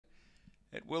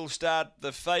It will start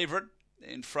the favourite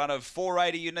in front of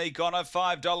 480 Unique Honour,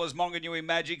 $5 Monganui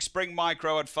Magic, Spring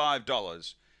Micro at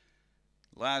 $5.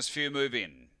 Last few move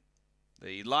in.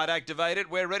 The light activated,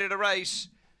 we're ready to race.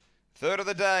 Third of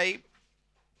the day.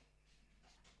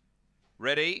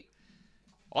 Ready.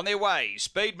 On their way,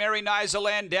 Speed Mary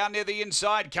Nazaland down near the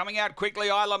inside, coming out quickly.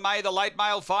 Isla May, the late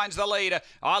male, finds the lead.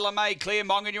 Isla May clear,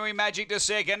 Monganui Magic to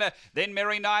second. Then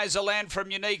Mary Nazaland from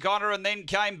Unique Honour, and then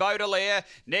came Baudelaire.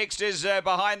 Next is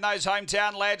behind those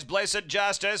hometown lads, Blessed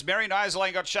Justice. Mary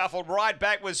Nazaland got shuffled right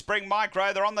back with Spring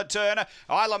Micro. They're on the turn.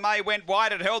 Isla May went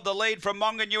wide and held the lead from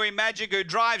Monganui Magic, who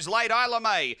drives late. Isla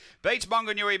May beats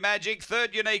Monganui Magic.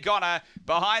 Third Unique Honour.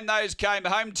 Behind those came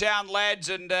hometown lads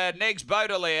and next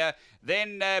Baudelaire.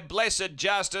 Then Blessed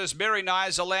Justice, Mary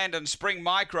Nazaland and Spring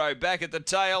Micro back at the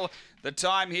tail. The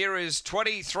time here is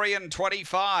 23 and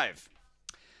 25.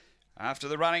 After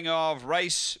the running of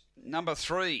race number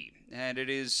 3. And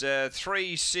it is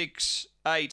 3-6-8.